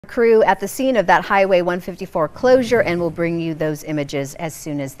Crew at the scene of that Highway 154 closure, and we'll bring you those images as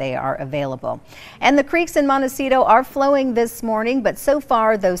soon as they are available. And the creeks in Montecito are flowing this morning, but so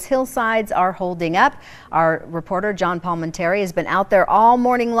far those hillsides are holding up. Our reporter John Palmentary has been out there all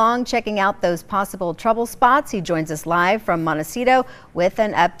morning long checking out those possible trouble spots. He joins us live from Montecito with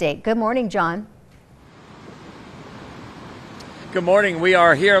an update. Good morning, John. Good morning. We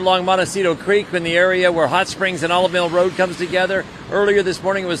are here along Montecito Creek in the area where Hot Springs and Olive Mill Road comes together. Earlier this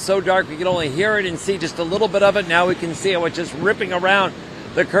morning it was so dark we could only hear it and see just a little bit of it. Now we can see it was just ripping around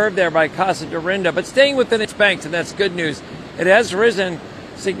the curve there by Casa Dorinda, but staying within its banks, and that's good news. It has risen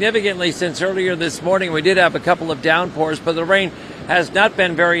significantly since earlier this morning. We did have a couple of downpours, but the rain has not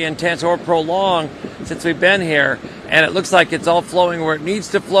been very intense or prolonged since we've been here, and it looks like it's all flowing where it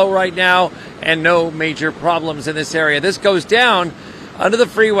needs to flow right now, and no major problems in this area. This goes down under the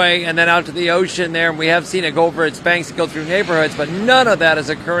freeway and then out to the ocean there, and we have seen it go over its banks and go through neighborhoods, but none of that is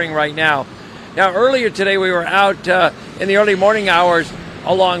occurring right now. Now, earlier today we were out in the early morning hours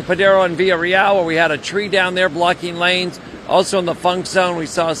along Padero and Villarreal, where we had a tree down there blocking lanes. Also in the funk zone, we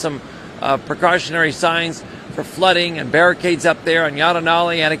saw some precautionary signs for flooding and barricades up there on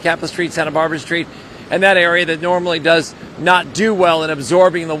Yadanali, Anacapa Street, Santa Barbara Street, and that area that normally does not do well in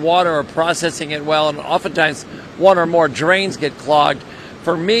absorbing the water or processing it well, and oftentimes one or more drains get clogged.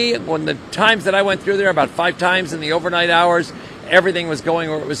 For me, when the times that I went through there, about 5 times in the overnight hours, everything was going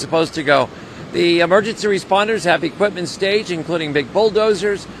where it was supposed to go. The emergency responders have equipment staged, including big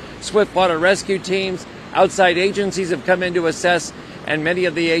bulldozers, swift water rescue teams. Outside agencies have come in to assess, and many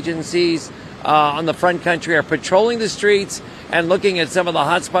of the agencies on the front country are patrolling the streets and looking at some of the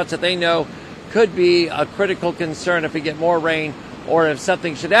hot spots that they know could be a critical concern if we get more rain or if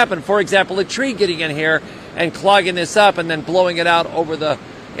something should happen. For example, a tree getting in here and clogging this up and then blowing it out over the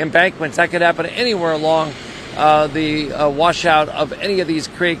embankments. That could happen anywhere along the washout of any of these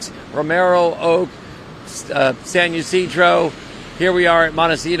creeks. Romero, Oak, San Ysidro, here we are at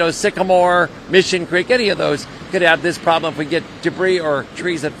Montecito, Sycamore, Mission Creek, any of those could have this problem if we get debris or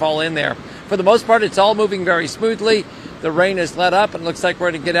trees that fall in there. For the most part, it's all moving very smoothly. The rain has let up and looks like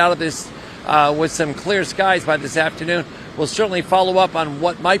we're going to get out of this with some clear skies by this afternoon. We'll certainly follow up on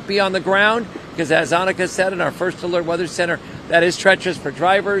what might be on the ground, because as Annika said in our First Alert Weather Center, that is treacherous for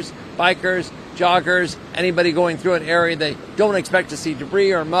drivers, bikers, joggers, anybody going through an area they don't expect to see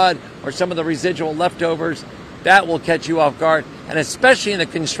debris or mud or some of the residual leftovers. That will catch you off guard, and especially in the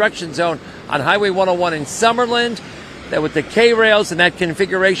construction zone on Highway 101 in Summerlin, that with the K-rails and that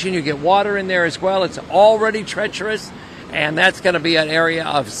configuration, you get water in there as well. It's already treacherous, and that's going to be an area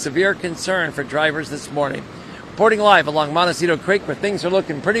of severe concern for drivers this morning. Reporting live along Montecito Creek, where things are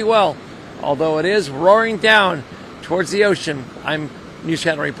looking pretty well, although it is roaring down towards the ocean. I'm News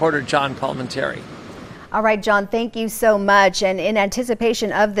Channel reporter John Palmentary. All right, John, thank you so much. And in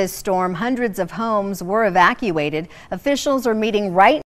anticipation of this storm, hundreds of homes were evacuated. Officials are meeting right